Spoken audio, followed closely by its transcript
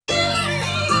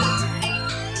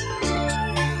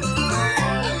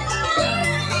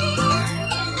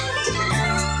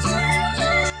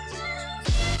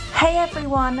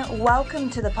everyone, welcome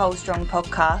to the Pole Strong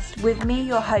podcast with me,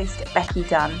 your host, Becky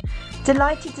Dunn.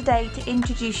 Delighted today to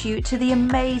introduce you to the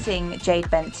amazing Jade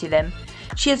Bensulim.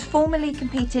 She has formerly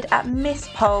competed at Miss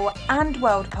Pole and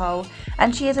World Pole,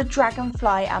 and she is a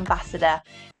Dragonfly ambassador.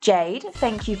 Jade,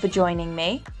 thank you for joining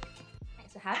me.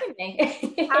 Thanks for having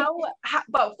me.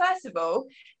 Well, first of all,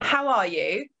 how are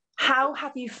you? How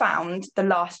have you found the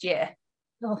last year?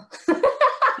 Oh.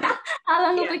 How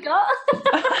long have we got?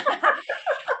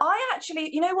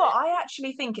 I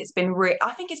actually think it's been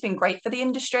I think it's been great for the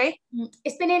industry.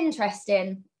 It's been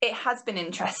interesting. It has been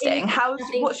interesting.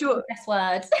 What's your best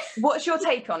word? What's your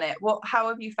take on it? How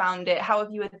have you found it? How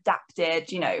have you adapted?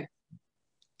 Do you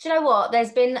know what?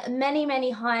 There's been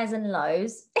many highs and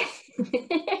lows.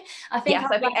 I think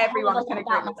everyone's going to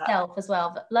agree with myself as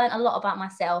well. But learned a lot about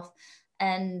myself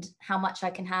and how much I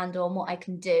can handle and what I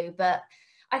can do. But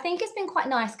I think it's been quite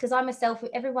nice because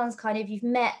everyone's you've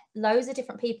met loads of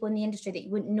different people in the industry that you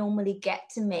wouldn't normally get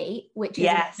to meet, which is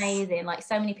amazing. Like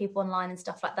so many people online and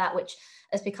stuff like that, which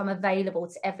has become available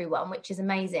to everyone, which is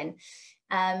amazing.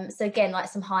 So again, like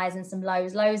some highs and some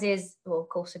lows. Lows is, well, of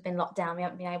course, we've been locked down. We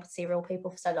haven't been able to see real people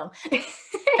for so long.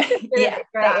 Great.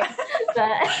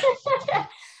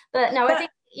 But no, I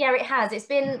think, it has. It's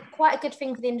been quite a good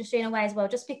thing for the industry in a way as well,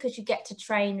 just because you get to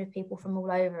train with people from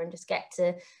all over and just get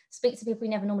to speak to people you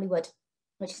never normally would,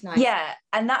 which is nice. Yeah,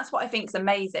 and that's what I think is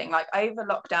amazing. Like over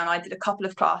lockdown, I did a couple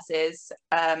of classes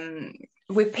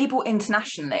with people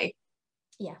internationally.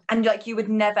 Yeah. And like you would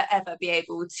never, ever be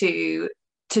able to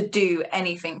do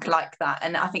anything like that.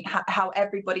 And I think how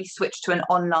everybody switched to an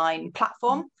online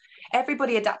platform,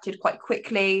 everybody adapted quite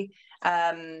quickly.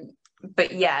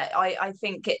 But yeah, I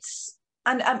think it's,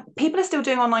 and people are still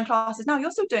doing online classes now. You're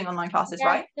still doing online classes,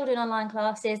 right? Still doing online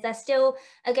classes. They're still,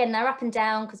 again, they're up and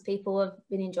down because people have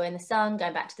been enjoying the sun,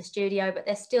 going back to the studio, but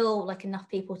there's still like enough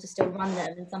people to still run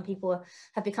them. And some people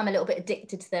have become a little bit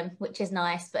addicted to them, which is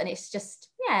nice. But it's just,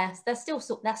 they're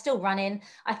still running.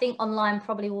 I think online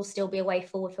probably will still be a way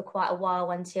forward for quite a while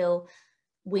until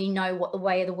we know what the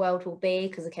way of the world will be,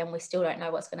 because again, we still don't know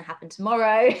what's going to happen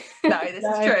tomorrow. No, this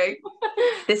is true.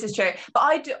 This is true.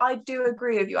 But I do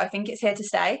agree with you. I think it's here to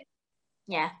stay.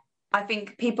 Yeah. I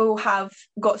think people have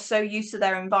got so used to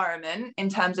their environment in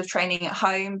terms of training at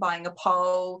home, buying a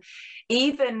pole,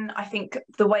 even I think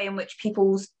the way in which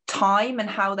people's time and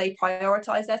how they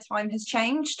prioritize their time has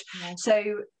changed. Yeah. So,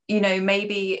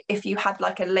 maybe if you had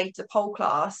like a later pole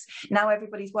class, now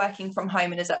everybody's working from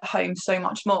home and is at home so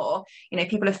much more,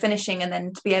 people are finishing, and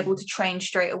then to be able to train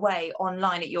straight away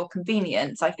online at your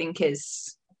convenience, I think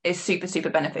is super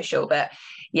beneficial. But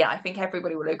yeah, I think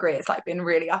everybody will agree it's like been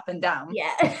really up and down.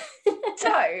 Yeah.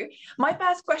 So my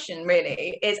first question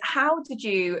really is, how did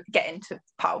you get into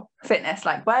pole fitness?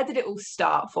 Like, where did it all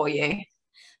start for you?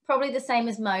 Probably the same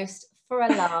as most, for a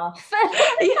laugh.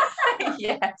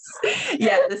 Yes.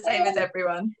 Yeah, the same as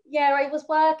everyone. Yeah, I was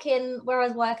working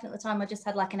at the time. I just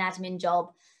had like an admin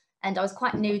job and I was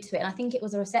quite new to it. And I think it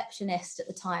was a receptionist at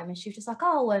the time. And she was just like,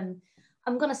 I'm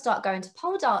going to start going to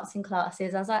pole dancing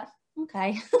classes. I was like,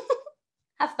 okay,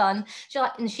 have fun.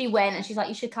 She went and she's like,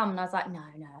 you should come. And I was like, no,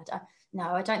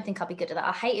 I don't think I'll be good at that.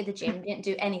 I hated the gym, didn't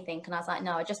do anything. And I was like,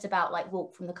 no, I just about like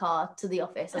walked from the car to the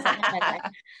office. I was like, no.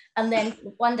 And then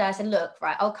one day I said, look,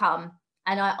 right, I'll come.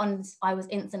 And I was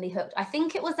instantly hooked. I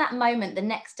think it was that moment the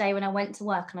next day when I went to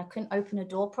work and I couldn't open a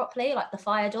door properly, like the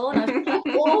fire door. And I was like,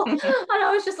 oh, and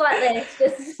I was just like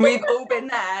this. We've all been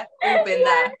there. And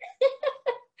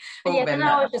then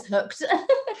I was just hooked.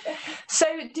 So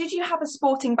did you have a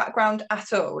sporting background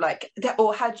at all?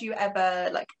 Or had you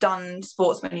ever done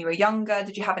sports when you were younger?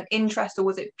 Did you have an interest, or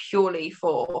was it purely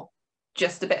for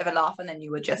just a bit of a laugh and then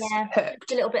you were just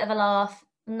hooked? A little bit of a laugh.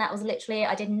 And that was literally it.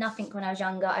 I did nothing when I was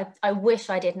younger. I wish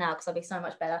I did now because I'd be so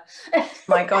much better.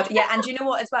 My God. Yeah. And you know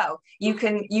what as well? You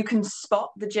can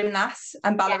spot the gymnasts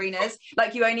and ballerinas.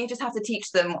 Like you only just have to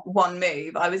teach them one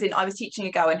move. I was teaching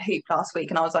a girl in hoop last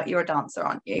week and I was like, you're a dancer,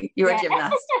 aren't you? You're a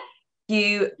gymnast.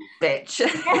 You bitch.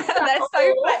 They're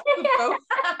so flexible.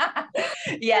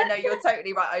 Yeah, no, you're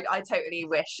totally right. I totally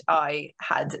wish I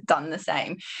had done the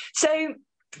same. So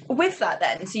with that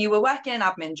then, so you were working an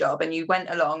admin job and you went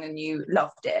along and you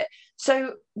loved it.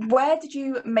 So where did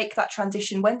you make that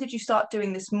transition? When did you start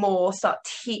doing this more, start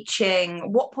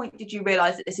teaching? What point did you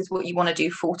realise that this is what you want to do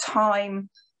full time?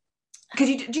 Because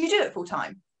do you do it full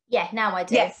time? Yeah, now I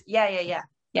do. Yes. Yeah.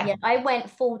 I went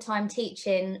full time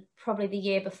teaching probably the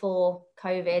year before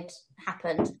COVID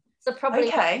happened. So probably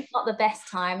not the best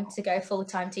time to go full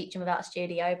time teaching without a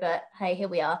studio, but hey, here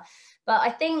we are. But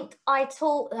I think I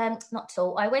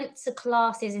I went to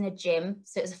classes in a gym.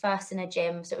 So it was first in a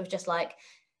gym. So it was just like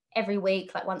every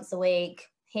week, like once a week,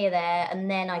 here, there,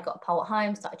 and then I got a pole at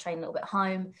home, started training a little bit at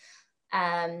home,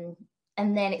 and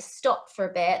then it stopped for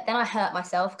a bit. Then I hurt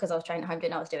myself because I was training at home,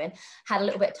 doing what I was doing, had a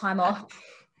little bit of time off,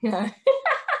 you know.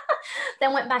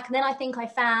 Then went back, and then I think I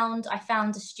found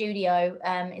a studio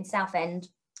in Southend,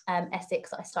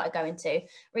 Essex, that I started going to.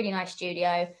 Really nice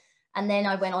studio. And then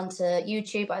I went on to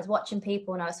YouTube. I was watching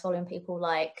people, and I was following people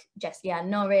like Jessie Ann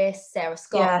Norris, Sarah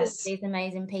Scott, these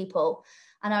amazing people.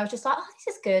 And I was just like, oh,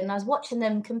 this is good. And I was watching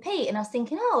them compete, and I was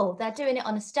thinking, oh, they're doing it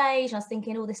on a stage. And I was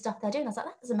thinking all this stuff they're doing. I was like,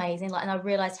 that's amazing. Like, and I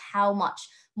realized how much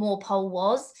more pole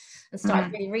was, and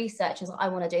started really researching. I was like, I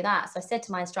want to do that. So I said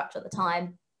to my instructor at the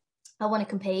time, I want to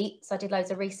compete. So I did loads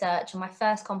of research, and my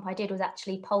first comp I did was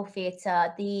actually pole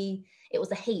theatre. It was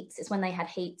the heats. It's when they had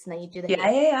heats, and then you do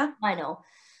the final.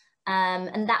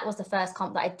 And that was the first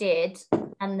comp that I did,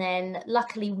 and then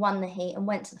luckily won the heat and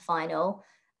went to the final.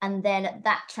 And then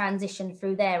that transition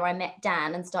through there, I met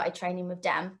Dan and started training with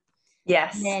Dan.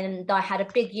 Yes. And then I had a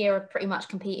big year of pretty much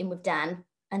competing with Dan.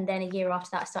 And then a year after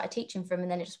that, I started teaching for him, and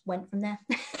then it just went from there.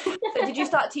 So did you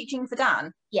start teaching for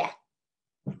Dan? Yeah.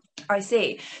 I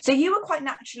see. So you were quite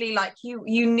naturally, like, you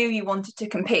knew you wanted to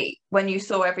compete when you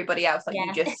saw everybody else, like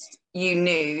you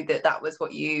knew that was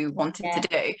what you wanted to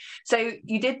do. So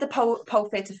you did the pole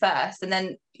theatre first, and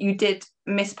then you did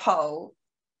Miss Pole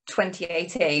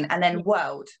 2018, and then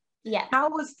World. Yeah. How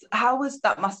was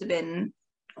that? Must have been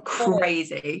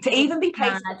crazy to even be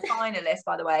placed as a finalist,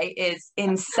 by the way, is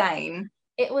insane.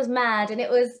 It was mad, and it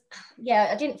was,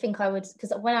 I didn't think I would,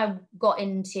 because when I got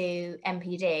into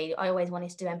MPD, I always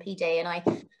wanted to do MPD, and I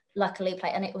luckily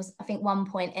played, and it was, I think, 1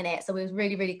 point in it, so we was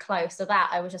really, really close. So that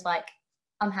I was just like,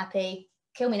 I'm happy,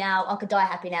 kill me now, I could die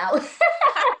happy now.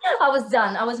 I was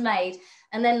done, I was made.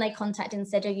 And then they contacted and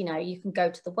said, oh, you know, you can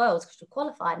go to the Worlds because you're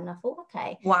qualified. And I thought,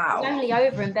 okay. Wow. It was only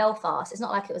over in Belfast. It's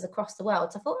not like it was across the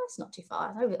world. So I thought, that's not too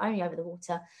far. It's only over the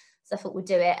water. So I thought we'd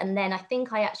do it. And then I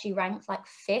think I actually ranked like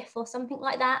 5th or something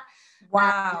like that.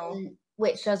 Wow.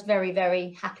 Which I was very,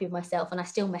 very happy with myself. And I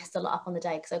still messed a lot up on the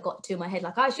day because I got to my head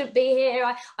like, I shouldn't be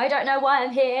here. I don't know why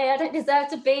I'm here. I don't deserve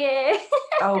to be here.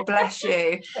 Oh, bless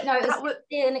you. But no, it was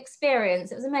an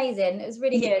experience. It was amazing. It was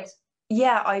really good.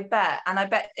 Yeah, I bet. And I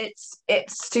bet it's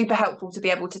super helpful to be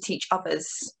able to teach others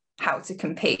how to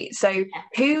compete. So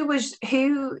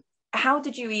how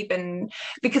did you even,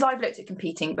 because I've looked at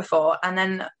competing before,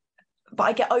 but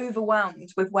I get overwhelmed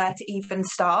with where to even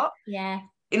start. Yeah.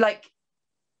 Like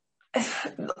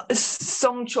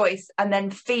song choice, and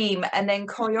then theme, and then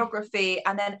choreography,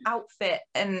 and then outfit,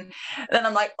 and then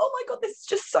I'm like, oh my God, this is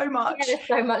just so much. Yeah, there's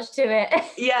so much to it.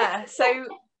 Yeah. So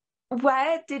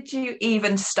where did you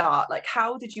even start? Like,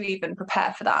 how did you even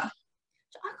prepare for that?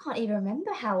 I can't even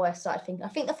remember how I started thinking. I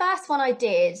think the first one I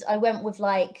did, I went with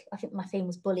like, I think my theme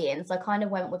was bullying. So I kind of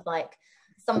went with like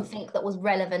something that was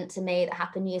relevant to me that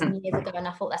happened years and years ago. And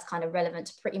I thought that's kind of relevant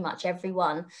to pretty much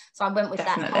everyone. So I went with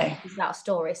that about a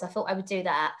story. So I thought I would do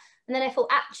that. And then I thought,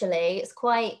 actually,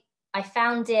 I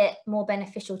found it more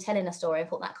beneficial telling a story. I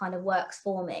thought that kind of works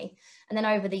for me. And then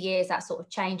over the years, that sort of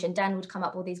changed. And Dan would come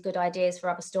up with these good ideas for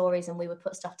other stories, and we would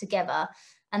put stuff together.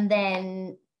 And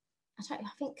then, I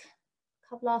think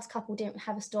last couple didn't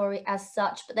have a story as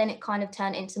such, but then it kind of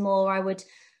turned into more, I would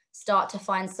start to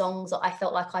find songs that I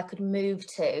felt like I could move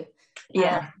to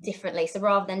differently. So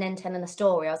rather than then telling a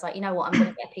story, I was like, you know what, I'm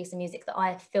going to get a piece of music that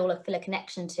I feel a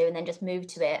connection to, and then just move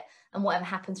to it, and whatever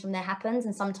happens from there happens.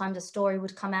 And sometimes a story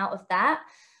would come out of that,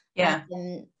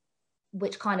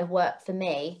 which kind of worked for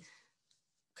me.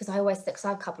 Because I have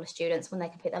a couple of students, when they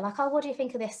compete, they're like, oh, what do you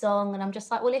think of this song? And I'm just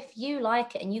like, well, if you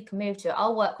like it and you can move to it,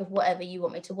 I'll work with whatever you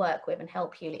want me to work with and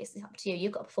help you. It's up to you.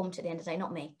 You've got to perform to at the end of the day,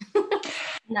 not me.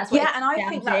 And that's what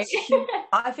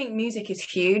I think music is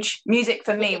huge. Music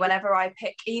for me, whenever I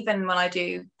pick, even when I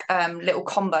do little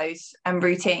combos and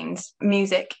routines,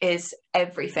 music is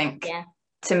everything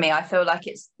to me. I feel like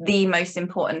it's the most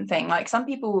important thing. Like, some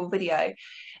people will video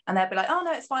and they'll be like, oh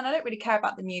no, it's fine, I don't really care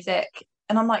about the music.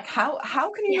 And I'm like, how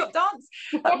can you not dance?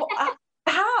 Like,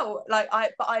 how? Like,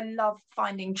 but I love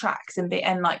finding tracks and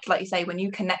like you say, when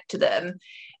you connect to them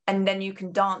and then you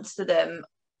can dance to them,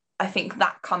 I think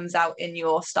that comes out in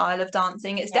your style of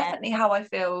dancing. It's definitely how I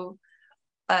feel.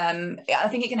 I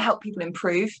think it can help people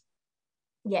improve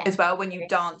as well when you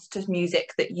dance to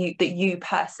music that you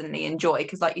personally enjoy,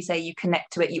 because like you say, you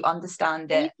connect to it, you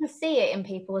understand it. And you can see it in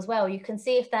people as well. You can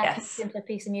see if they're into a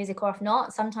piece of music or if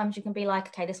not. Sometimes you can be like,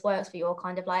 okay, this works for you, or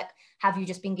kind of like, have you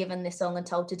just been given this song and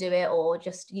told to do it, or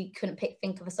just you couldn't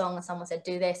think of a song and someone said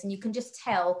do this, and you can just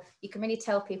tell, you can really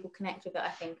tell people connect with it, I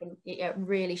think, and it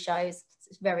really shows.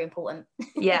 It's very important.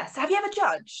 Yes. Have you ever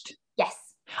judged? Yes.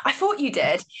 I thought you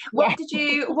did. What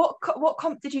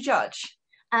comp did you judge?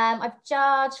 I've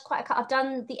judged quite a couple. I've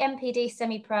done the MPD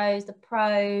semi-pros, the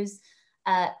pros,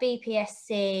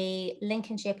 BPSC,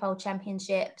 Lincolnshire Pole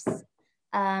Championships,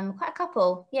 quite a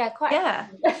couple. Yeah, quite. Yeah.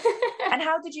 And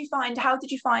how did you find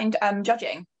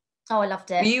judging? Oh, I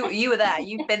loved it. You were there.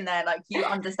 You've been there. Like, you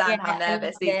understand how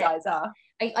nervous these guys are.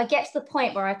 I get to the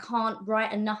point where I can't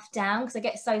write enough down because I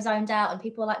get so zoned out, and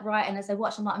people are like writing as they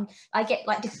watch. I get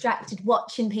like distracted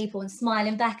watching people and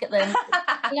smiling back at them.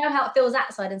 You know how it feels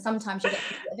outside, and sometimes you get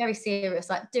very serious,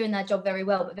 like doing their job very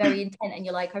well, but very intent. And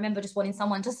you're like, I remember just wanting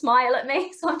someone to smile at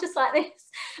me. So I'm just like this.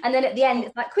 And then at the end,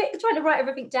 it's like, quick, trying to write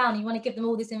everything down. You want to give them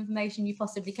all this information you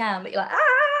possibly can, but you're like,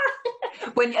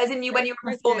 when you were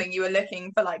performing, you were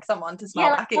looking for like someone to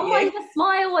smile back at you. Someone to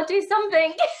smile or do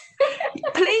something.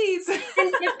 Please.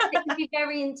 It can be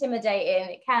very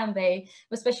intimidating. It can be,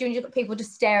 especially when you've got people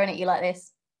just staring at you like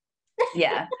this.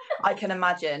 Yeah, I can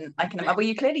imagine. Well,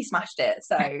 you clearly smashed it,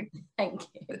 so thank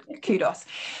you. Kudos.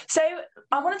 So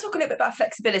I want to talk a little bit about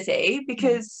flexibility,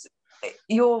 because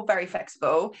you're very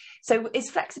flexible. So is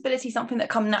flexibility something that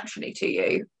comes naturally to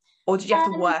you, or did you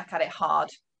have to work at it hard?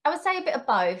 I would say a bit of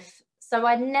both. So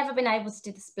I'd never been able to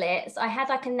do the splits. I had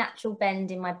like a natural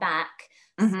bend in my back.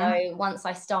 So once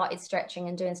I started stretching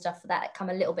and doing stuff for that, it come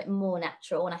a little bit more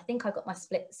natural. And I think I got my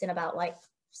splits in about like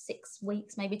 6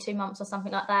 weeks, maybe 2 months or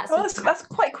something like that. So that's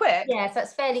quite quick. Yeah, so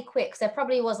it's fairly quick. So there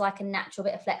probably was like a natural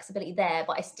bit of flexibility there,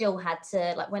 but I still had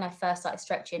to, like when I first started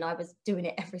stretching, I was doing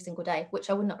it every single day, which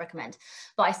I would not recommend.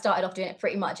 But I started off doing it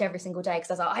pretty much every single day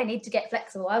because I was like, I need to get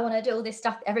flexible. I want to do all this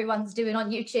stuff that everyone's doing on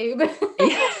YouTube.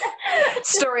 Yeah.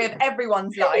 Story of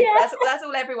everyone's life. Yeah. That's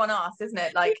all everyone asks, isn't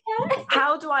it? Like,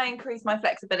 how do I increase my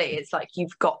flexibility? It's like,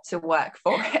 you've got to work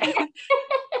for it.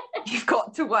 You've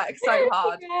got to work so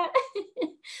hard. Yeah.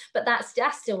 But that's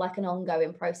still like an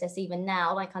ongoing process even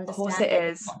now. Like, understand, of course it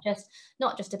is. It's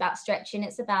not just about stretching.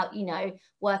 It's about, you know,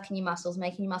 working your muscles,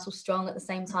 making your muscles strong at the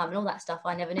same time, and all that stuff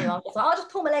I never knew. I was just like, I'll just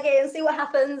pull my leg in and see what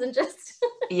happens, and just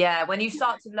yeah, when you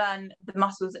start to learn the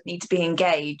muscles that need to be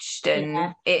engaged,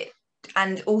 and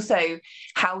and also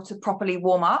how to properly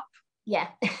warm up. Yeah.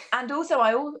 And also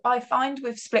I find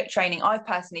with split training, I've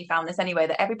personally found this anyway,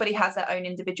 that everybody has their own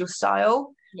individual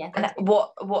style. Yeah. And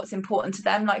what's important to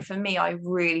them. Like for me, I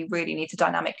really, really need to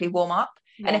dynamically warm up.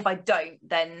 Yeah. And if I don't,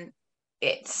 then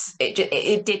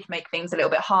it did make things a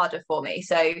little bit harder for me.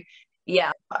 So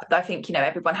yeah, I think, you know,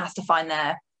 everyone has to find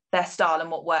their style and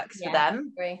what works for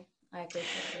them. I agree.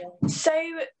 So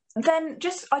then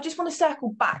I just want to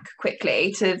circle back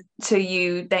quickly to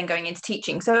you then going into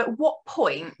teaching. So at what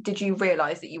point did you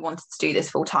realize that you wanted to do this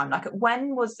full time? Like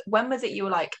when was it you were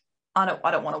like, I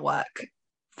don't want to work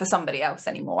for somebody else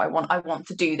anymore. I want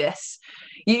to do this.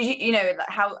 You know, like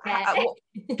how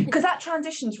because that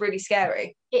transition's really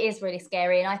scary. It is really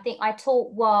scary. And I think I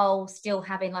taught while still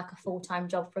having like a full-time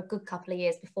job for a good couple of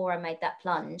years before I made that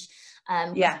plunge.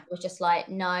 It was just like,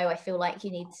 no, I feel like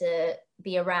you need to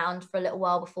be around for a little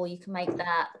while before you can make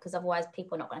that, because otherwise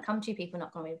people are not going to come to you, people are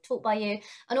not going to be taught by you.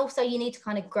 And also you need to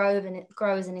kind of grow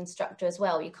as an instructor as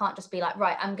well. You can't just be like,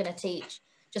 right, I'm going to teach,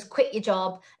 just quit your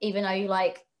job, even though you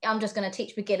like, I'm just going to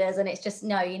teach beginners. And it's just,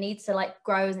 no, you need to like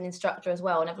grow as an instructor as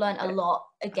well. And I've learned a lot,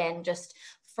 again, just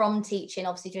from teaching,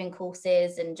 obviously doing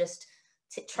courses and just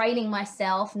training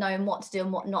myself, knowing what to do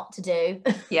and what not to do.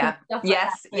 Yeah.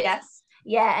 Yes.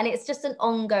 Yeah. And it's just an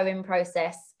ongoing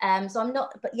process. So I'm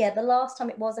not, but yeah, the last time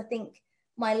it was, I think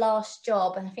my last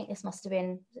job, and I think this must have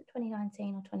been, was it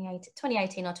 2019 or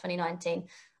 2018 or 2019,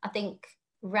 I think,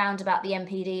 round about the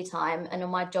MPD time, and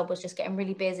my job was just getting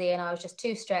really busy and I was just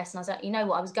too stressed, and I was like, you know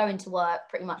what, I was going to work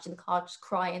pretty much in the car just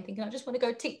crying, thinking I just want to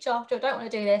go teach after, I don't want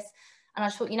to do this. And I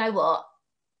just thought, you know what,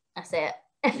 that's it.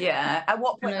 Yeah. At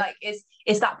what point, like,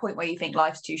 is that point where you think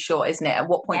life's too short, isn't it? At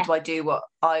what point do I do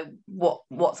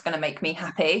what's going to make me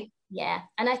happy? Yeah.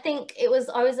 And I think I was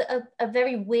a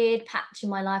very weird patch in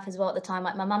my life as well at the time.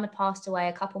 Like my mum had passed away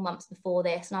a couple months before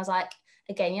this, and I was like,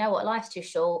 again, you know what, life's too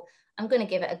short, I'm going to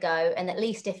give it a go, and at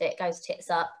least if it goes tits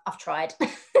up, I've tried.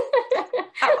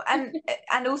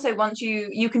 and also once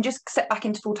you can just set back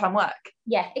into full-time work.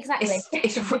 Yeah, exactly.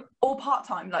 It's all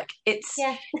part-time, like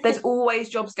there's always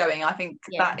jobs going. I think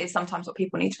that is sometimes what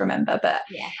people need to remember, but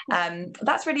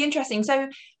that's really interesting. So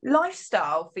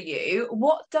lifestyle for you,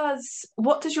 what does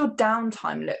your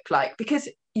downtime look like? Because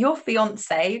your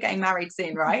fiance, you're getting married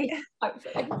soon, right?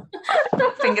 Hopefully.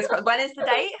 Fingers crossed. When is the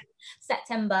date?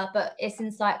 September, but it's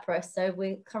in Cyprus, so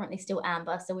we're currently still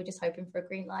amber, so we're just hoping for a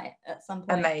green light at some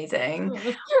point. Amazing.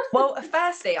 Well,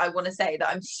 firstly, I want to say that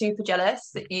I'm super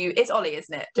jealous that it's Ollie,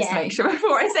 isn't it? Just make sure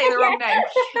before I say the wrong name.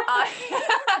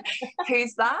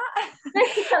 Who's that?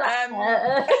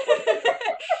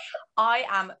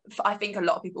 I think a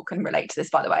lot of people can relate to this,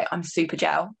 by the way. I'm super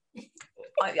gel.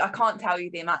 I can't tell you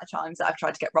the amount of times that I've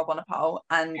tried to get Rob on a pole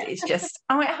and it's just,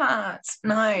 oh, it hurts.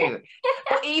 No.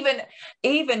 Or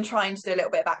even trying to do a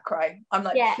little bit of acro. I'm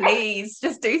like, please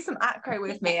just do some acro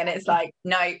with me. And it's like,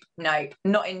 nope,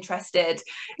 not interested.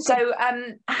 So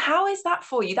how is that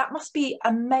for you? That must be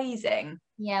amazing.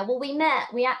 Yeah, well,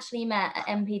 we actually met at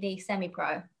MPD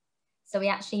Semi-Pro. So we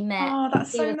actually met. Oh,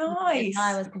 that's so nice.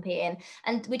 I was competing,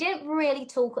 and we didn't really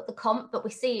talk at the comp, but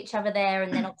we see each other there.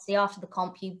 And then obviously after the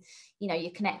comp, you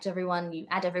connect everyone, you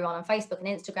add everyone on Facebook and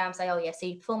Instagram, say, oh yeah, so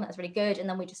you performed, that's really good. And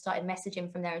then we just started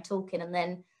messaging from there and talking, and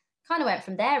then kind of went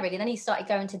from there really. Then he started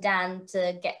going to Dan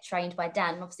to get trained by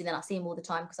Dan. And obviously then I see him all the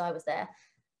time because I was there.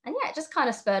 And yeah, it just kind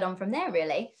of spurred on from there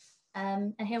really.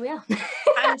 And here we are.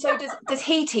 And so does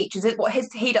he teach? Is it what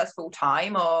he does full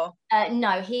time or?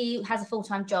 No, he has a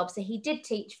full-time job. So he did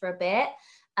teach for a bit,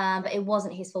 but it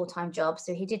wasn't his full-time job.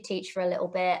 So he did teach for a little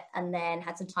bit and then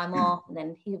had some time off, and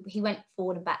then he went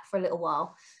forward and back for a little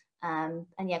while. And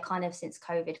yeah, kind of since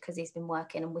COVID, because he's been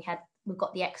working, and we've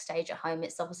got the X stage at home.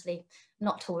 It's obviously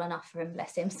not tall enough for him,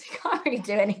 bless him, so he can't really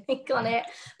do anything on it.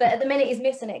 But at the minute he's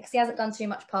missing it because he hasn't done too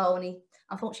much pole, and he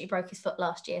unfortunately broke his foot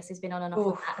last year, so he's been on and off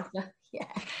with that as well. Yeah,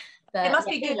 but it must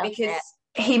be good because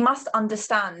he must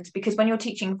understand, because when you're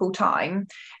teaching full time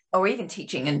or even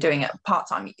teaching and doing it part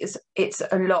time, it's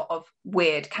a lot of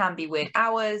can be weird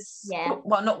hours. Yeah,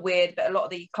 well, not weird, but a lot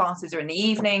of the classes are in the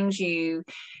evenings. You're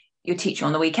teaching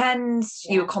on the weekends.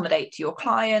 You accommodate to your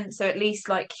clients, so at least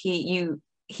like he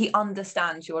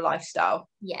understands your lifestyle,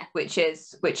 which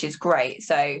is great.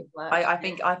 So I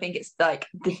think it's like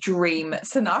the dream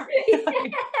scenario.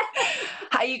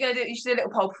 How are you going to do? You should do a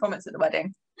little pole performance at the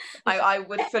wedding. I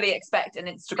would fully expect an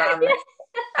Instagram,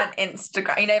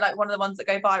 like one of the ones that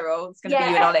go viral. It's going to be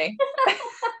you and Ollie.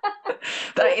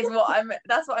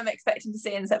 That's what I'm expecting to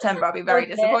see in September. I'll be very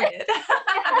disappointed.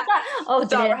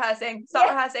 Start rehearsing.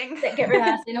 Get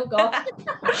rehearsing. Oh god.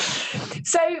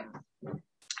 So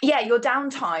yeah, your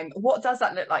downtime, what does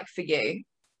that look like for you?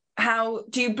 How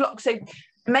do you block? So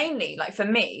mainly, like for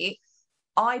me,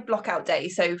 I block out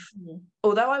days. So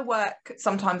although I work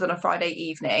sometimes on a Friday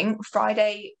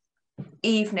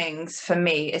evenings for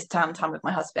me is downtime with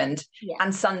my husband,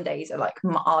 and Sundays are like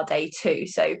our day too.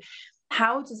 So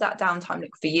how does that downtime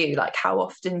look for you? Like how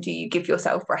often do you give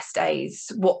yourself rest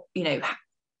days? What,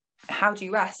 how do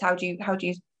you rest? How do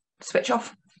you switch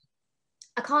off?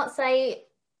 I can't say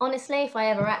honestly if I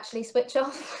ever actually switch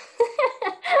off,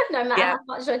 no matter how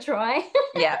much I try.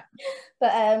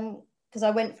 But because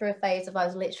I went through a phase of I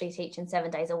was literally teaching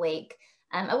 7 days a week.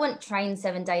 I wouldn't train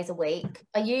 7 days a week.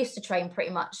 I used to train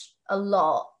pretty much a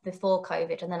lot before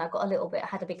COVID, and then I got I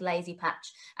had a big lazy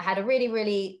patch. I had a really,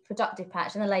 really productive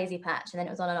patch and a lazy patch, and then it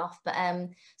was on and off. But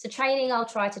so training, I'll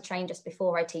try to train just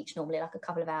before I teach normally, like a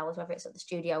couple of hours, whether it's at the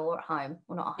studio or at home,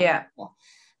 or not at home anymore.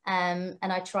 And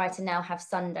I try to now have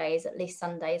at least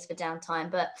Sundays for downtime.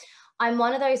 But I'm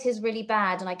one of those who's really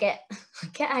bad, and I get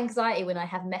anxiety when I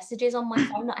have messages on my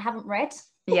phone that I haven't read.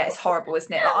 Yeah, it's horrible,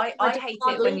 isn't it? Like, I hate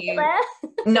it when you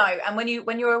no, and when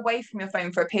you're away from your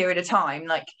phone for a period of time.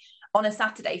 Like on a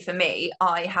Saturday for me,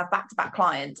 I have back-to-back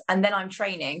clients, and then I'm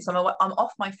training, so I'm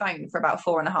off my phone for about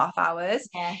 4.5 hours,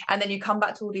 and then you come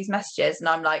back to all these messages, and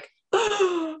I'm like,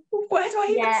 oh, where do I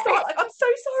even start? Like, I'm so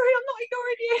sorry, I'm not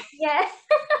ignoring you.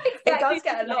 Exactly. It does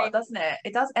get a lot, doesn't it?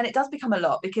 It does, and it does become a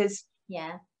lot because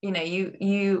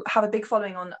you have a big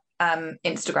following on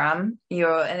Instagram.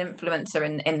 You're an influencer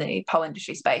in the pole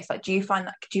industry space. Like, do you find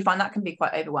that can be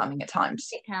quite overwhelming at times?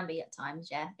 It can be at times,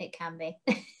 yeah, it can be.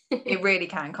 It really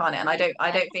can't it? And I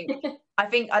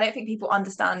don't think people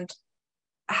understand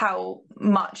how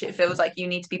much it feels like you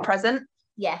need to be present.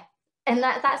 And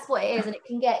that's what it is. And it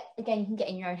can get, again, you can get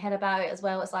in your own head about it as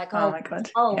well. It's like, oh my God,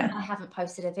 I haven't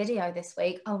posted a video this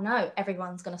week. Oh no,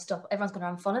 everyone's going to stop. Everyone's going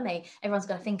to unfollow me. Everyone's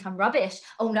going to think I'm rubbish.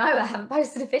 Oh no, I haven't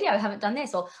posted a video. I haven't done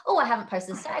this. Or, oh, I haven't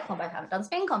posted a static combo. I haven't done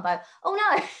spin combo. Oh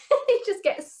no, it just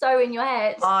gets so in your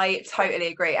head. I totally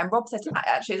agree. And Rob said,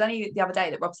 actually, it was only the other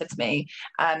day that Rob said to me,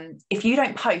 if you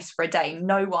don't post for a day,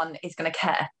 no one is going to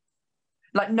care.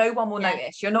 Like, no one will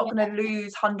notice. You're not going to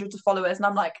lose hundreds of followers. And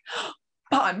I'm like,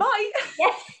 but I might.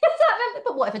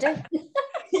 But what if I do?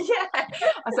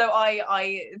 So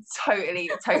I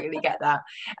totally get that.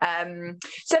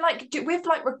 So like with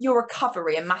like your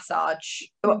recovery and massage,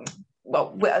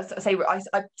 well, as I say,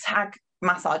 I tag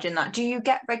massage in that. Do you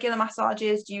get regular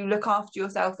massages? Do you look after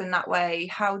yourself in that way?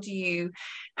 How do you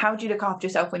look after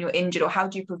yourself when you're injured, or how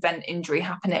do you prevent injury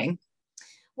happening?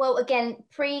 Well, again,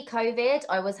 pre-COVID,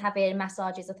 I was having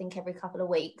massages, I think, every couple of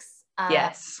weeks.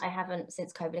 I haven't,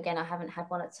 since COVID, again, I haven't had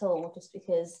one at all, just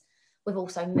because we've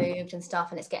also moved and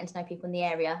stuff, and it's getting to know people in the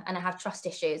area, and I have trust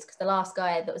issues because the last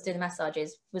guy that was doing the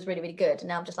massages was really, really good, and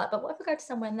now I'm just like, but what if I go to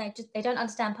somewhere and they don't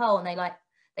understand pole and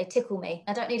they tickle me?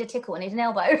 I don't need a tickle, I need an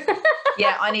elbow.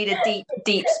 Yeah, I need a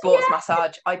deep sports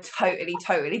massage. I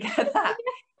totally get that.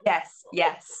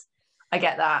 Yes, I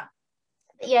get that.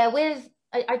 Yeah,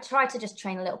 I try to just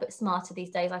train a little bit smarter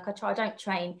these days. Like I don't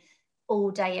train all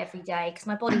day every day because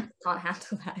my body can't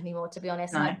handle that anymore, to be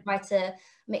honest. No. And I try to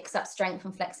mix up strength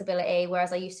and flexibility,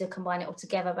 whereas I used to combine it all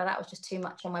together, but that was just too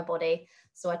much on my body.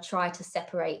 So I try to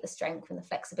separate the strength and the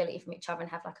flexibility from each other and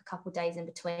have like a couple of days in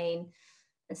between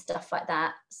and stuff like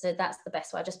that. So that's the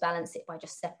best way. I just balance it by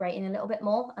just separating a little bit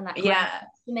more, and that kind of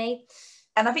works for me.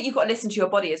 And I think you've got to listen to your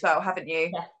body as well, haven't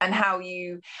you? Yeah. And how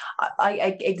you,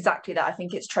 I exactly that. I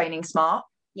think it's training smart.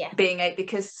 Yeah.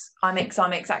 Because I'm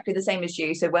exactly the same as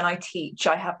you. So when I teach,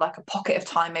 I have like a pocket of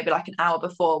time, maybe like an hour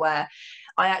before, where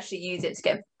I actually use it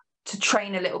to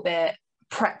train a little bit,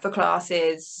 prep for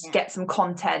classes, get some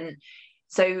content.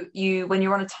 So when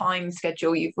you're on a time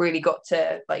schedule, you've really got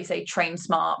to, like you say, train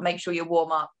smart, make sure you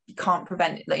warm up. You can't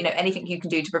prevent, anything you can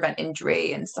do to prevent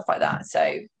injury and stuff like that.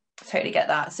 So totally get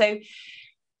that. So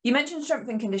you mentioned strength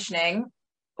and conditioning.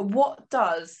 What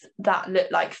does that look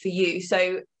like for you?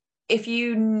 So if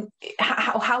you,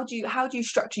 how do you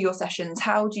structure your sessions?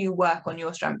 How do you work on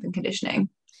your strength and conditioning?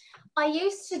 I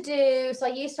used to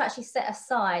actually set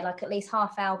aside like at least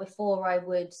half hour before I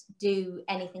would do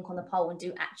anything on the pole and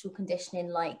do actual conditioning,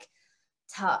 like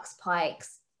tucks,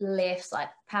 pikes, lifts, like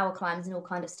power climbs and all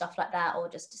kind of stuff like that, or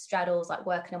just straddles, like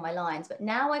working on my lines. But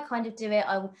now I kind of do it,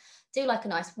 I will do like a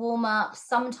nice warm up.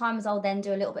 Sometimes I'll then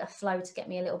do a little bit of flow to get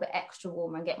me a little bit extra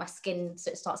warmer and get my skin so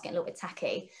it starts getting a little bit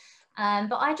tacky.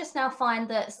 But I just now find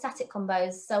that static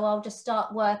combos, so I'll just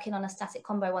start working on a static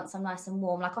combo once I'm nice and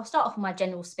warm. Like I'll start off with my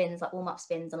general spins, like warm up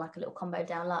spins and like a little combo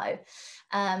down low.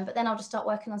 But then I'll just start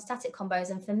working on static combos.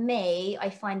 And for me, I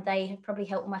find they have probably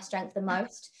helped my strength the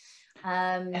most.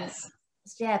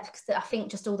 Yeah, because I think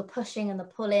just all the pushing and the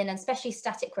pulling, and especially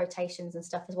static rotations and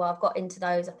stuff as well. I've got into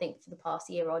those, I think, for the past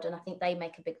year odd, and I think they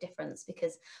make a big difference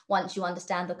because once you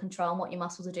understand the control and what your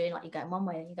muscles are doing, like you're going one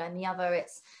way and you're going the other,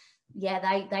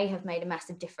 they have made a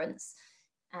massive difference.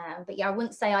 But yeah, I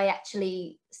wouldn't say I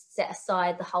actually set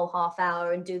aside the whole half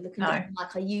hour and do the conditioning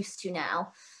like I used to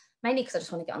now, mainly because I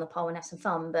just want to get on the pole and have some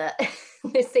fun, but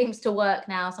this seems to work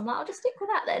now, so I'm like, I'll just stick with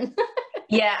that then.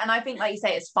 Yeah, and I think, like you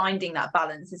say, it's finding that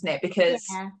balance, isn't it? Because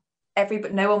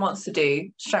no one wants to do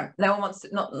strength, no one wants to,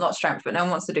 not strength, but no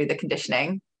one wants to do the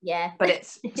conditioning. Yeah, but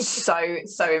it's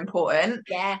so important.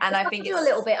 Yeah, and I think do a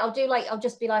little bit. I'll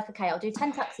just be like, okay, I'll do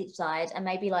 10 tucks each side and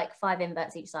maybe like 5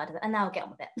 inverts each side of it, and now I'll get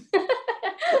on with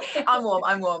it. I'm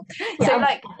warm. So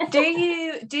like, do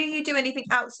you do anything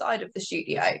outside of the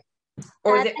studio,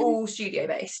 or is it all studio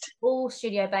based? All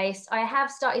studio based. I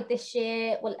have started this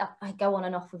year, well, I go on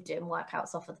and off with doing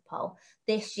workouts off of the pole.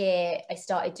 This year I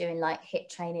started doing like HIIT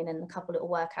training and a couple little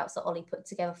workouts that Ollie put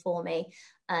together for me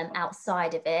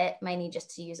outside of it, mainly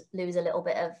just to lose a little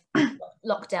bit of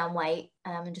lockdown weight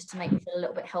and just to make me feel a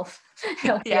little bit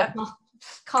healthier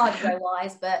cardio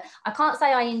wise. But I can't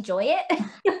say I enjoy it.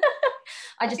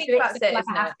 I just do it like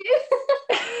I have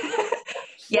to.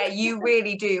 Yeah, you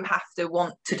really do have to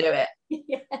want to do it.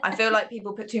 Yeah. I feel like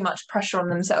people put too much pressure on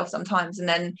themselves sometimes, and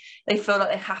then they feel like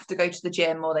they have to go to the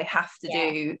gym or they have to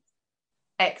do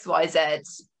X, Y, Z,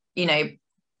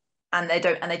 and they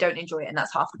don't enjoy it, and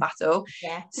that's half the battle.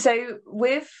 Yeah. So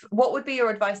what would be your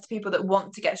advice to people that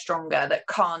want to get stronger, that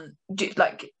can't do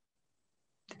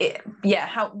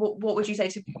what would you say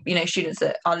to students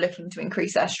that are looking to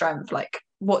increase their strength? Like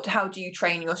how do you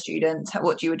train your students?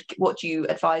 What do you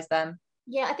advise them?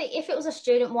 Yeah, I think if it was a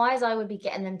student wise, I would be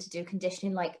getting them to do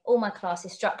conditioning, like all my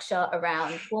classes structure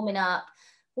around warming up,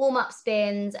 warm up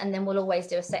spins, and then we'll always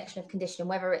do a section of conditioning,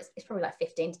 whether it's probably like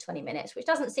 15 to 20 minutes, which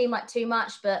doesn't seem like too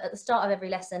much, but at the start of every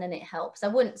lesson, and it helps. I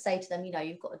wouldn't say to them,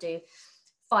 you've got to do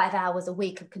 5 hours a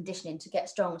week of conditioning to get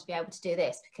strong to be able to do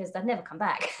this, because they'd never come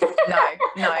back.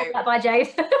 No. Bye,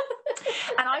 Jade.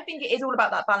 And I think it is all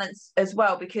about that balance as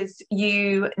well, because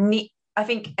I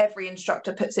think every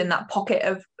instructor puts in that pocket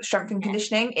of strength and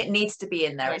conditioning. It needs to be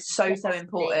in there. It's so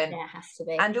important. Yeah, it has to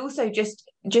be. And also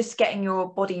just getting your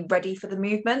body ready for the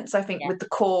movements, I think, with the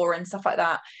core and stuff like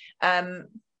that.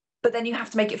 But then you have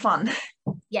to make it fun.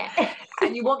 Yeah.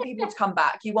 And you want people to come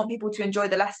back. You want people to enjoy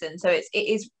the lesson. So it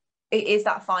is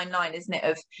that fine line, isn't it,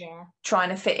 of trying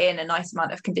to fit in a nice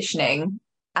amount of conditioning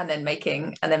and then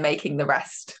making the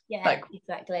rest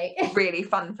exactly really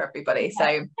fun for everybody.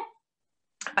 So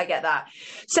I get that.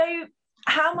 So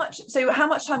how much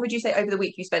time would you say over the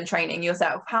week you spend training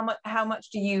yourself? How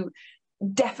much do you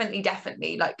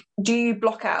definitely, like, do you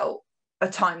block out a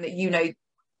time that you know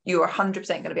you're 100%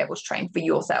 going to be able to train for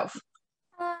yourself?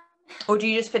 Um, Or do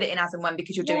you just fit it in as and when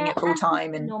because you're doing yeah, it full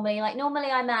time? And normally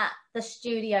I'm at the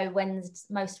studio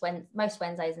most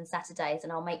Wednesdays and Saturdays,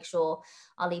 and I'll make sure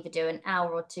I'll either do an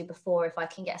hour or two before if I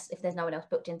can get, if there's no one else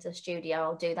booked into the studio,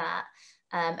 I'll do that.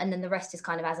 And then the rest is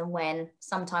kind of as and when.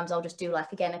 Sometimes I'll just do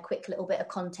like, again, a quick little bit of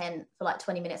content for like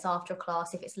 20 minutes after a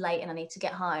class if it's late and I need to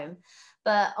get home.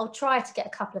 But I'll try to get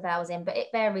a couple of hours in, but it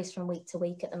varies from week to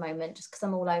week at the moment, just because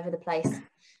I'm all over the place.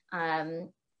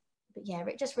 But yeah,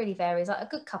 it just really varies, like a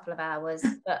good couple of hours.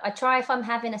 But I try, if I'm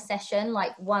having a session,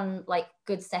 like one like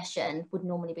good session would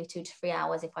normally be 2 to 3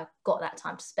 hours if I've got that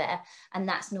time to spare. And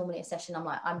that's normally a session I'm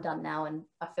like, I'm done now and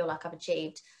I feel like I've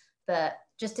achieved. But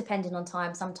just depending on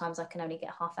time, sometimes I can only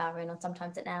get half hour in, and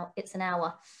sometimes it's an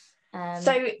hour.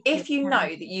 So if you know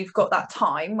that you've got that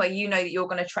time where you know that you're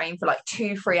going to train for like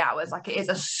 2-3 hours, like it is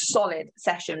a solid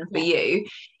session for you,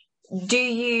 do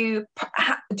you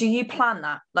plan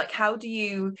that? Like, how do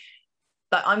you,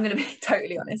 like, I'm going to be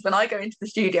totally honest, when I go into the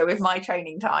studio with my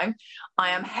training time,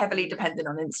 I am heavily dependent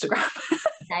on Instagram.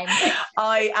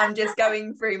 I am just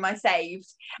going through my saved,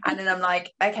 and then I'm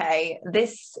like, okay,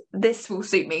 this will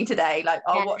suit me today. Like,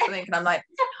 I'll watch something and I'm like,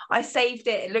 I saved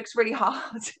it looks really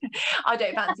hard. I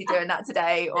don't fancy doing that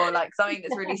today. Or like something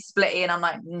that's really splitty and I'm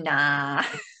like, nah.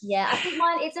 Yeah, I think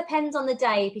mine, it depends on the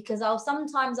day, because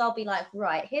sometimes I'll be like,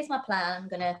 right, here's my plan, I'm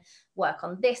gonna work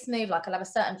on this move, like I'll have a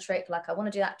certain trick, like I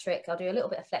want to do that trick, I'll do a little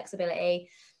bit of flexibility,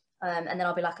 and then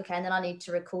I'll be like, okay, and then I need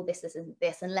to recall this and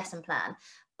this, and lesson plan.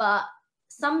 But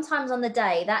sometimes on the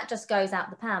day that just goes out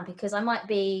the pan, because I might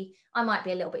be a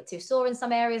little bit too sore in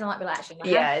some areas. I might be like, actually, my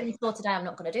hand's really sore today, I'm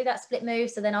not going to do that split move.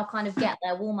 So then I'll kind of get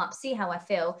there, warm up, see how I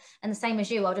feel. And the same as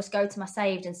you, I'll just go to my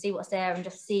saved and see what's there and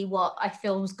just see what I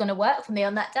feel is going to work for me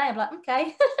on that day. I'm like,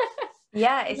 okay.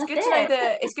 Yeah, it's good to know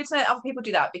that other people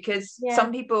do that, because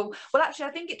some people, well, actually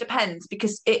I think it depends,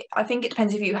 because I think it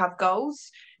depends if you have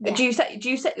goals. Do you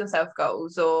set yourself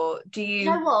goals, or do you? You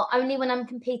know what, only when I'm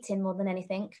competing more than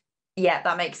anything. Yeah,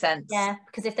 that makes sense. Yeah,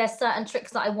 because if there's certain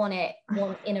tricks that I want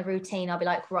in a routine, I'll be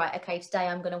like, right, okay, today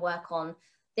I'm going to work on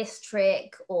this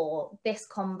trick or this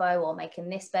combo or making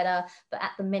this better. But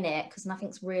at the minute, because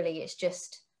nothing's really, it's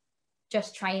just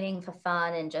training for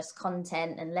fun and just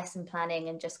content and lesson planning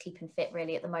and just keeping fit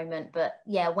really at the moment. But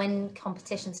yeah, when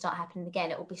competitions start happening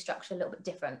again, it will be structured a little bit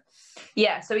different.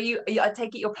 Yeah, so I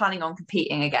take it you're planning on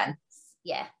competing again?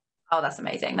 Yeah. Oh, that's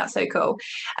amazing. That's so cool.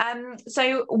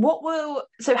 So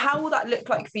how will that look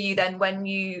like for you then when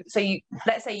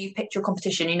let's say you've picked your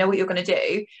competition, you know what you're going to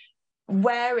do.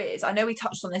 I know we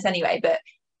touched on this anyway, but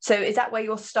so is that where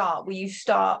you'll start? Will you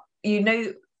start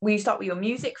with your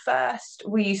music first?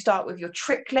 Will you start with your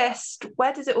trick list?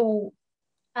 Where does it all?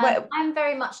 I'm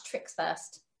very much tricks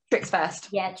first. Tricks first.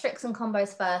 Yeah, tricks and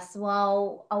combos first.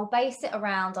 Well, I'll base it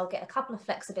around, I'll get a couple of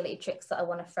flexibility tricks that I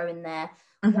want to throw in there.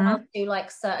 I'll do like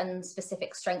certain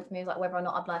specific strength moves, like whether or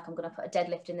not I'm going to put a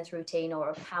deadlift in this routine or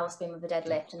a power spin with a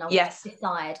deadlift, and I'll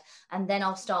decide, and then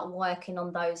I'll start working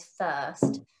on those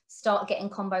first. Start getting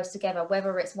combos together,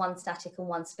 whether it's one static and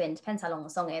one spin, depends how long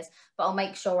the song is, but I'll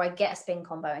make sure I get a spin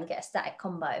combo and get a static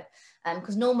combo,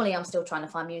 because normally I'm still trying to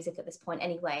find music at this point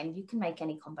anyway, and you can make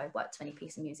any combo work to any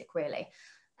piece of music really.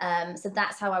 So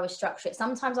that's how I would structure it.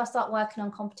 Sometimes I start working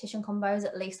on competition combos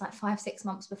at least like 5-6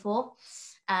 months before.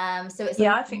 So it's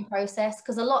a process,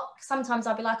 because sometimes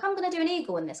I'll be like, I'm going to do an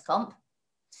eagle in this comp,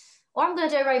 or I'm going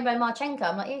to do a rainbow Marchenko.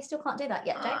 I'm like, yeah, you still can't do that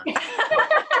yet, Jake.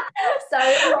 So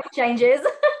it changes.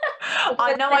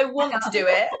 I know I want to do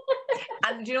it.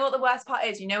 And do you know what the worst part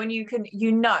is?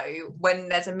 When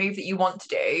there's a move that you want to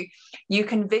do, you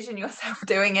can vision yourself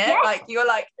doing it. Yes. Like you're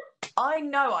like, I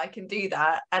know I can do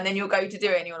that. And then you'll go to do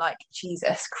it and you're like,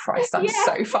 Jesus Christ, I'm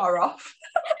so far off.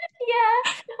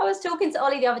 Yeah. I was talking to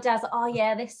Ollie the other day. I was like, oh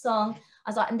yeah, this song. I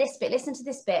was like, and this bit, listen to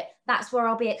this bit. That's where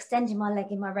I'll be extending my leg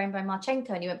in my rainbow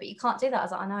Marchenko. And he went, but you can't do that. I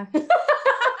was like, I know.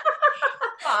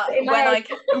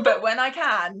 But when I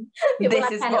can,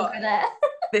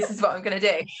 this is what I'm going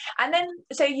to do. And then,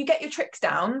 so you get your tricks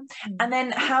down, and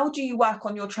then how do you work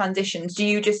on your transitions? Do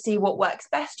you just see what works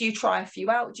best? Do you try a few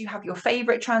out? Do you have your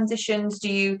favorite transitions?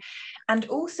 And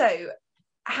also,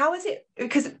 how is it?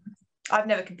 Because I've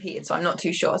never competed, so I'm not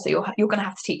too sure. So you're going to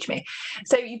have to teach me.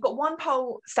 So you've got one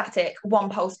pole static, one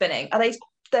pole spinning.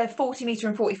 They're 40 meter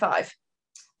and 45?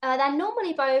 They're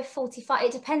normally both 45.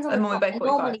 It depends on the comp. They're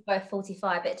normally both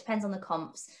 45, but it depends on the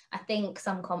comps. I think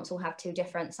some comps will have two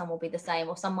different, some will be the same,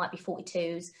 or some might be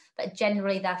 42s, but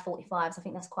generally they're 45s. I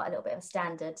think that's quite a little bit of a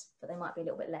standard, but they might be a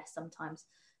little bit less sometimes.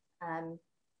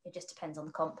 It just depends on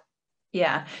the comp.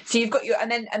 Yeah. So you've got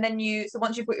so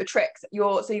once you've got your tricks,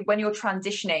 when you're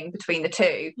transitioning between the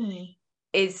two,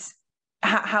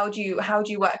 how do you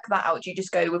work that out? Do you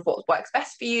just go with what works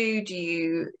best for you? Do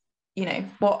you know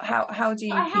what, how do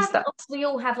you piece that? We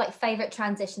all have like favorite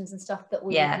transitions and stuff that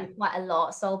we do quite a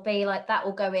lot, so I'll be like, that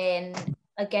will go in.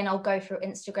 Again, I'll go through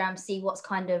Instagram, see what's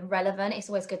kind of relevant. It's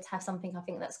always good to have something, I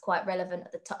think, that's quite relevant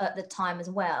at the time as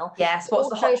well. Yes, what's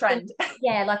the hot trend?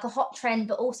 Yeah, like a hot trend,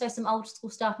 but also some old school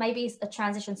stuff. Maybe it's a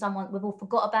transition someone we've all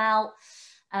forgot about.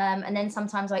 And then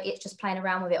sometimes like it's just playing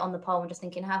around with it on the pole and just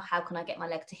thinking, how can I get my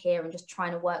leg to here, and just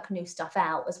trying to work new stuff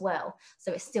out as well.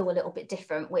 So it's still a little bit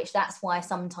different, which that's why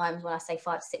sometimes when I say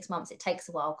 5 to 6 months, it takes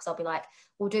a while, because I'll be like,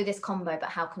 we'll do this combo, but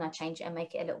how can I change it and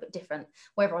make it a little bit different?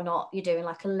 Whether or not you're doing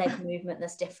like a leg movement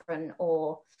that's different,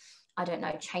 or I don't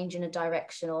know, changing a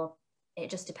direction, or it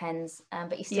just depends.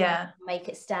 But you still have to make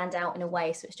it stand out in a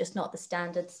way, so it's just not the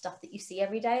standard stuff that you see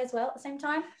every day as well at the same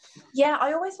time. Yeah,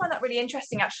 I always find that really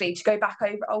interesting, actually, to go back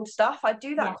over old stuff. I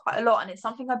do that quite a lot, and it's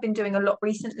something I've been doing a lot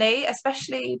recently,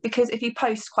 especially because if you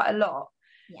post quite a lot,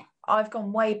 I've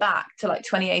gone way back to like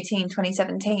 2018,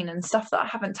 2017 and stuff that I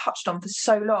haven't touched on for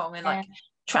so long, and like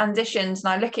transitions,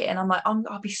 and I look at it and I'm like,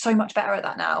 I'll be so much better at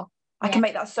that now. I can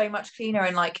make that so much cleaner,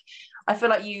 and like I feel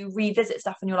like you revisit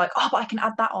stuff and you're like, oh, but I can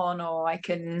add that on, or I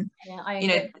can, you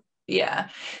know,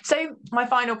 So my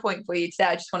final point for you today,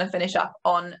 I just want to finish up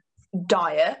on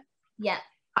diet.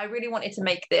 I really wanted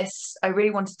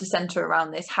to center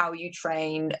around this, how you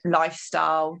train,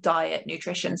 lifestyle, diet,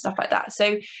 nutrition, stuff like that.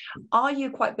 So are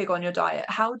you quite big on your diet?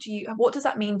 What does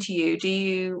that mean to you? Do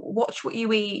you watch what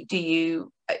you eat? Do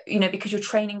you, because you're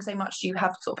training so much, do you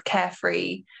have sort of not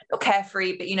carefree, but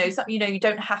something, you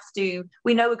don't have to,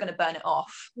 we know we're going to burn it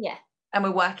off. And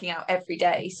we're working out every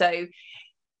day. So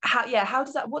what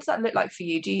does that look like for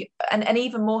you? Do you, and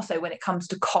even more so when it comes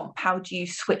to comp, how do you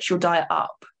switch your diet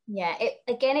up?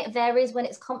 It varies. When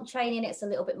it's comp training, it's a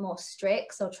little bit more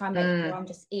strict, so I'll try and make sure I'm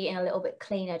just eating a little bit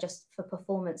cleaner, just for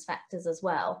performance factors as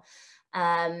well.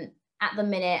 At the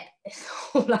minute, it's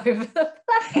all over the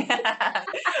place.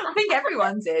 I think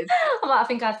everyone's is. I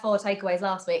think I had 4 takeaways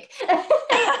last week.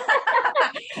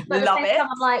 But Love it.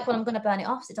 I'm like, well, I'm going to burn it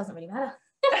off, so it doesn't really matter.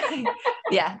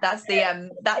 That's the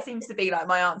that seems to be like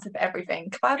my answer for everything.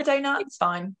 If I have a donut, it's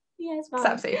fine. Yeah, it's fine. It's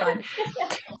absolutely fine.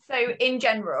 So in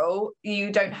general,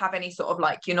 you don't have any sort of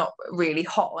like, you're not really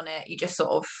hot on it, you just sort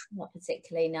of... Not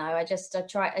particularly, no. I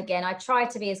try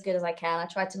to be as good as I can. I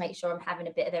try to make sure I'm having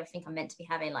a bit of everything I'm meant to be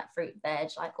having, like fruit, veg,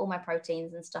 like all my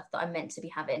proteins and stuff that I'm meant to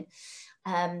be having.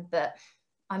 But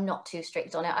I'm not too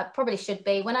strict on it. I probably should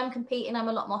be. When I'm competing, I'm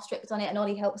a lot more strict on it, and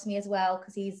Ollie helps me as well,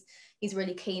 because he's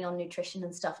really keen on nutrition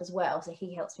and stuff as well, so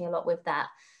he helps me a lot with that.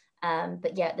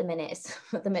 But yeah, at the minute it's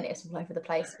all over the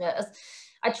place. But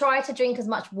I try to drink as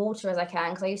much water as I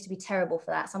can, because I used to be terrible for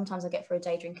that. Sometimes I get through a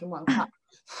day drinking 1 cup,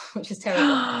 which is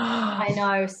terrible. I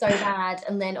know, so bad.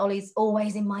 And then Ollie's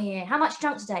always in my ear, how much you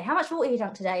drunk today? How much water you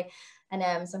drunk today?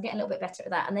 And so I'm getting a little bit better at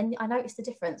that. And then I notice the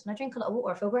difference. When I drink a lot of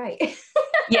water, I feel great.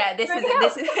 This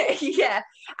is yeah.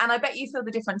 And I bet you feel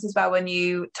the difference as well when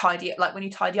you tidy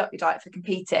up your diet for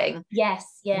competing. Yes,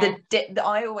 yeah.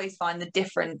 I always find the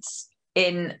difference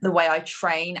in the way I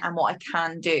train and what I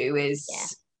can do is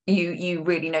you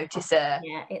really notice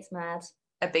it's mad.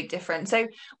 A big difference. So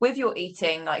with your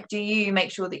eating, like, do you make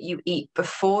sure that you eat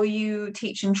before you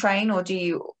teach and train, or do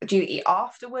you eat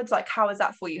afterwards? Like, how is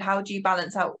that for you? How do you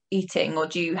balance out eating, or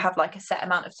do you have like a set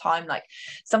amount of time? Like,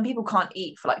 some people can't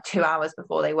eat for like 2 hours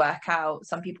before they work out.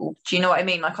 Some people, do you know what I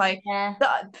mean? Like,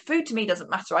 food to me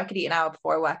doesn't matter. I could eat an hour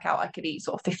before I work out. I could eat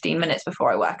sort of 15 minutes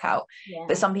before I work out.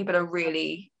 But some people are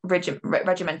really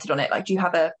regimented on it. Like, do you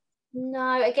have a...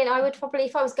 No, again, I would probably,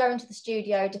 if I was going to the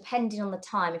studio, depending on the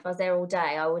time, if I was there all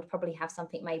day, I would probably have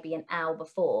something maybe an hour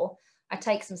before. I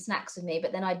take some snacks with me,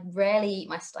 but then I'd rarely eat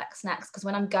my snacks, because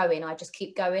when I'm going, I just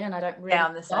keep going and I don't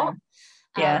really stop.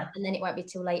 And then it won't be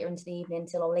till later into the evening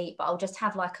until I'll eat, but I'll just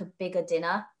have like a bigger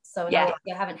dinner. So if I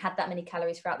haven't had that many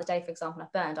calories throughout the day, for example,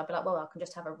 I've burned, I'll be like, well, I can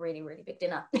just have a really, really big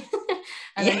dinner.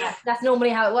 And then that's normally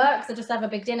how it works. I just have a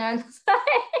big dinner and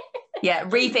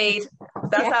refeed.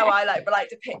 That's how I like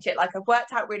to pitch it. Like, I've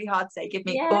worked out really hard today, give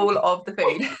me all of the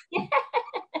food.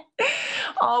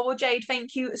 Oh, well, Jade,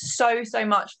 thank you so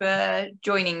much for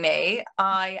joining me.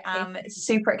 I am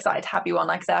super excited to have you on.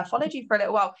 Like I said, I followed you for a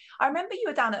little while. I remember you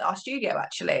were down at our studio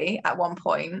actually at one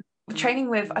point training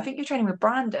with, I think you're training with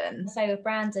Brandon. So with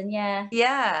Brandon, yeah,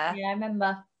 I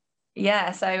remember.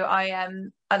 So I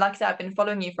like I said, I've been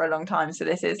following you for a long time, so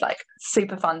this is like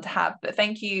super fun to have. But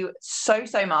thank you so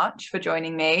much for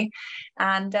joining me,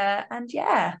 and thank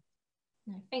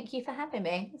you for having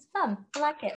me. It's fun. I like it.